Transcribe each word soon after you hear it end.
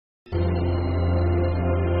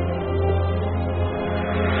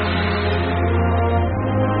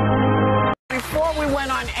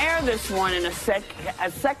this one, a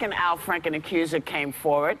second Al Franken accuser came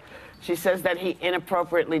forward. She says that he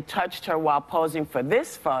inappropriately touched her while posing for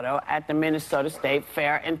this photo at the Minnesota State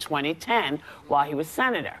Fair in 2010 while he was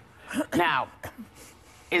senator. Now,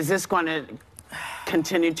 is this going to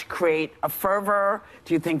continue to create a fervor?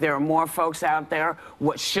 Do you think there are more folks out there?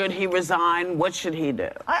 What should he resign? What should he do?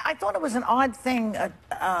 I thought it was an odd thing.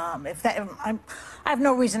 I have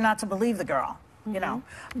no reason not to believe the girl, you know.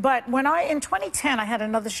 But when in 2010, I had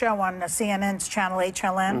another show on CNN's channel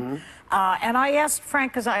HLN, and I asked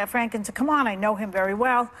Franken to come on. I know him very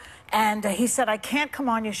well. And he said, I can't come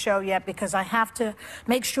on your show yet because I have to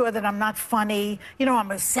make sure that I'm not funny. You know,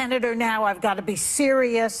 I'm a senator now. I've got to be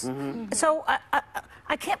serious. So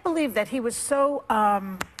I can't believe that he was so,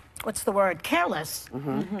 what's the word, careless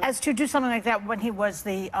as to do something like that when he was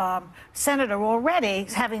the senator already,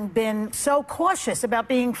 having been so cautious about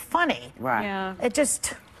being funny. Right. Yeah. It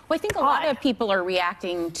just... Well, I think a lot of people are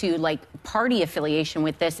reacting to, like, party affiliation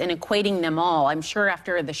with this and equating them all. I'm sure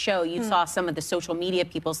after the show you saw some of the social media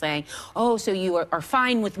people saying, oh, so you are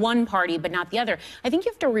fine with one party but not the other. I think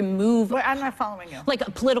you have to remove... Well, I'm not following you. Like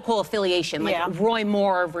a political affiliation, like Roy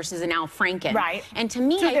Moore versus an Al Franken. Right. And to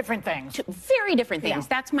me... Two different things. Very different things. Yeah.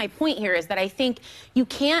 That's my point here, is that I think you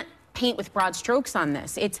can't paint with broad strokes on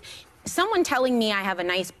this. It's... someone telling me I have a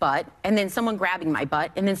nice butt, and then someone grabbing my butt,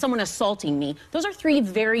 and then someone assaulting me. Those are three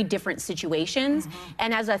very different situations.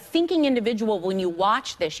 And as a thinking individual, when you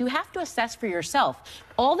watch this, you have to assess for yourself.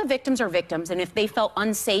 All the victims are victims, and if they felt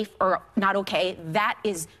unsafe or not okay, that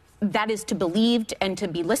is to be believed and to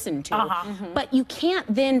be listened to. But you can't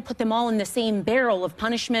then put them all in the same barrel of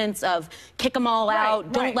punishments of kick them all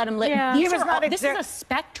out, don't let them live. This is a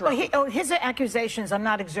spectrum. Well, his accusations are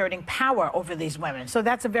not exerting power over these women, so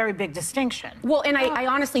that's a very big distinction. Well, and I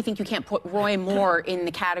honestly think you can't put Roy Moore in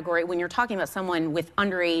the category when you're talking about someone with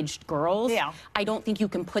underage girls. I don't think you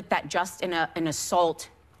can put that just in an assault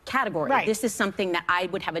category. This is something that I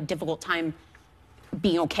would have a difficult time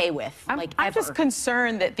being okay with. I'm just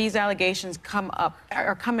concerned that these allegations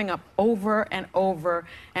are coming up over and over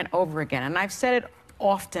and over again. And I've said it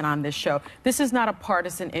often on this show. This is not a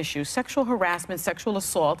partisan issue. Sexual harassment, sexual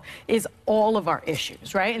assault is all of our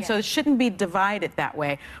issues, right? And so it shouldn't be divided that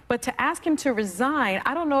way. But to ask him to resign,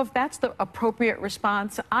 I don't know if that's the appropriate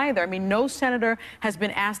response either. I mean, no senator has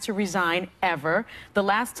been asked to resign ever. The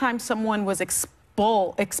last time someone was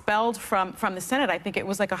expelled from the Senate, I think it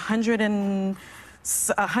was like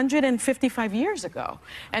 155 years ago.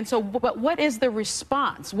 And so, but what is the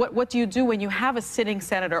response? What do you do when you have a sitting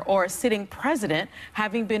senator or a sitting president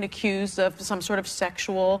having been accused of some sort of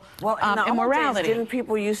sexual immorality? Didn't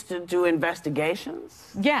people used to do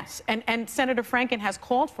investigations? Yes, and Senator Franken has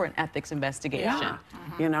called for an ethics investigation.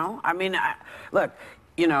 You know, I mean, look,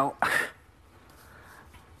 you know,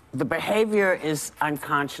 the behavior is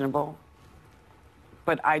unconscionable,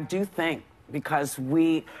 but I do think because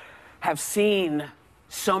we have seen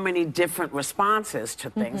so many different responses to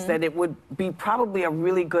things that it would be probably a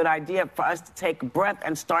really good idea for us to take a breath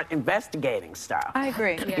and start investigating stuff. I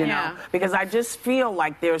agree. You know, because I just feel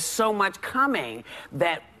like there's so much coming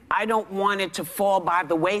that I don't want it to fall by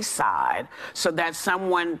the wayside so that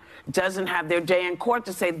someone doesn't have their day in court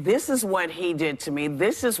to say, this is what he did to me,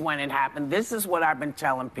 this is when it happened, this is what I've been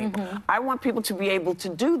telling people. I want people to be able to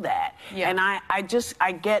do that. And I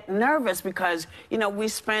get nervous because, you know, we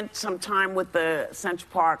spent some time with the Central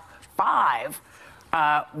Park Five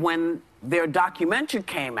when their documentary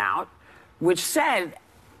came out, which said,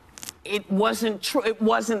 it wasn't true. It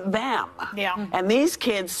wasn't them. And these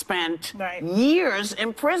kids spent years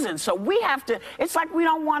in prison. So we have to. It's like we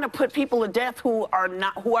don't want to put people to death who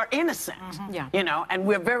are innocent. You know, and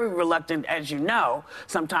we're very reluctant, as you know,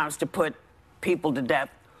 sometimes to put people to death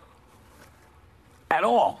at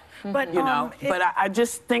all. But you know, but I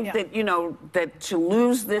just think that you know that to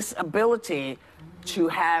lose this ability to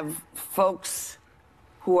have folks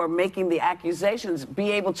who are making the accusations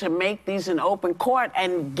be able to make these in open court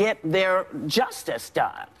and get their justice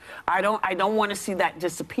done. I don't want to see that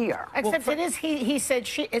disappear. Except it is, he said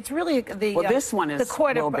it's really the this one is the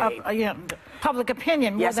court of public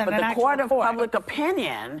opinion more than an actual court. Yes, but the court of public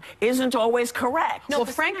opinion isn't always correct. No, well,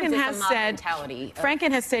 Franken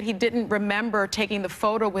has said he didn't remember taking the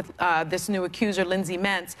photo with this new accuser, Lindsay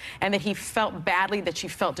Mentz, and that he felt badly that she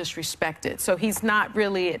felt disrespected. So he's not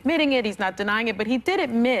really admitting it, he's not denying it, but he did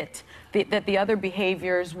admit that the other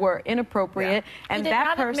behaviors were inappropriate, and he did that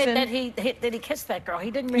not person admit that he kissed that girl.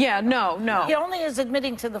 He didn't. Really no. He only is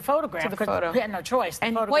admitting to the photograph. To the photo. He had no choice.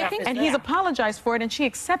 The photograph is and there. he's apologized for it, and she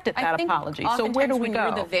accepted that apology. So where do we go?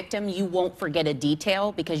 When you're the victim, you won't forget a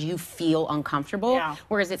detail because you feel uncomfortable. Yeah.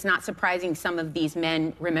 Whereas it's not surprising some of these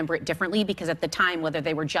men remember it differently because at the time, whether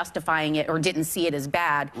they were justifying it or didn't see it as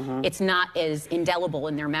bad, it's not as indelible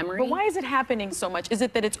in their memory. But why is it happening so much? Is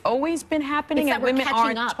it that it's always been happening and women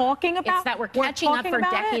aren't talking about? It's that we're catching up for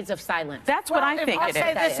decades of silence. That's what I think it is. I'll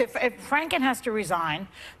say this: if Franken has to resign,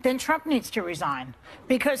 then Trump needs to resign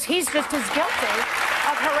because he's just as guilty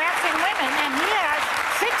of harassing women, and he has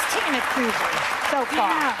 16 accusers so far.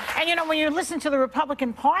 Yeah. And you know, when you listen to the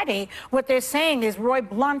Republican Party, what they're saying is Roy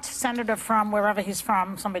Blunt, senator from wherever he's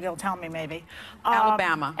from, somebody will tell me maybe,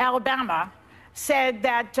 Alabama, said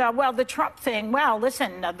that, well, the Trump thing, well,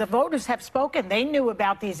 listen, the voters have spoken. They knew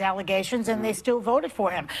about these allegations, and they still voted for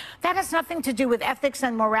him. That has nothing to do with ethics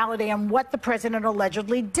and morality and what the president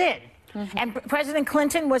allegedly did. And President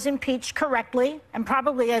Clinton was impeached correctly, and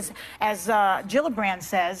probably, as Gillibrand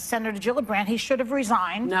says, Senator Gillibrand, he should have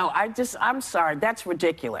resigned. No, I'm sorry, that's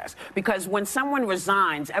ridiculous. Because when someone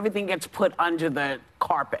resigns, everything gets put under the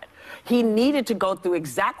carpet. He needed to go through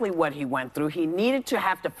exactly what he went through. He needed to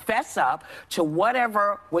have to fess up to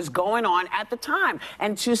whatever was going on at the time.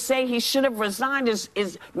 And to say he should have resigned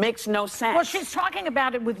makes no sense. Well, she's talking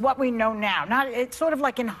about it with what we know now. It's sort of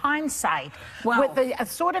like in hindsight, well, with the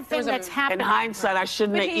sort of thing that's happening. In hindsight, I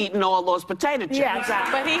shouldn't have eaten all those potato chips. Yeah,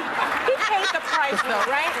 exactly. But he paid the price,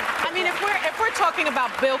 though, right? I mean, if we're talking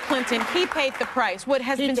about Bill Clinton, he paid the price. What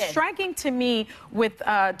has been striking to me with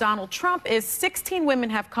Donald Trump is 16 women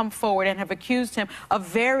have come forward and have accused him of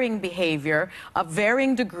varying behavior, of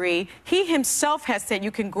varying degree. He himself has said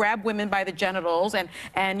you can grab women by the genitals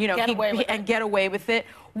and you know get away with it.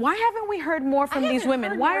 Why haven't we heard more from these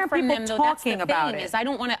women? Why aren't people talking about it?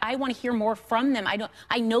 I want to hear more from them.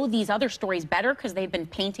 I know these other stories better because they've been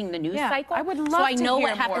painting the news cycle. I would love so I know to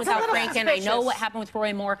what hear happened more. with Franken. I know what happened with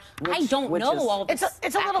Roy Moore. I don't know all this.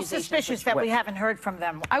 It's a little suspicious that we haven't heard from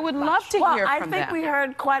them. I would love to hear from them. I think we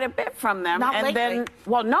heard quite a bit from them. Not lately. Then,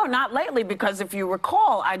 well, no, not lately, because if you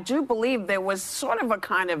recall, I do believe there was sort of a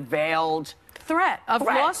kind of veiled threat of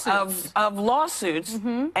lawsuits. Of lawsuits.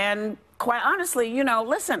 And quite honestly, you know,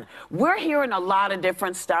 listen, we're hearing a lot of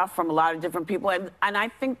different stuff from a lot of different people. And I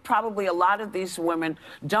think probably a lot of these women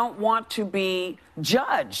don't want to be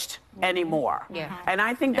judged anymore. And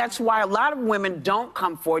I think that's why a lot of women don't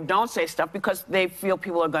come forward, don't say stuff, because they feel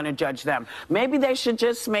people are going to judge them. Maybe they should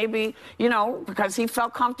just, you know, because he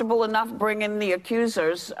felt comfortable enough bringing the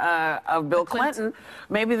accusers of Bill Clinton,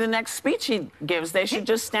 maybe the next speech he gives, they should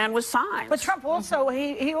just stand with signs. But Trump also,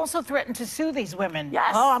 he also threatened to sue these women.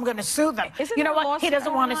 Yes. Oh, I'm going to sue them. You know what? He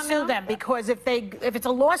doesn't want to sue them because if it's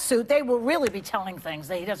a lawsuit, they will really be telling things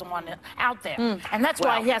that he doesn't want out there. And that's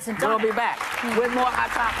why he hasn't done it. We'll be back with more Hot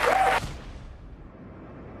Topics.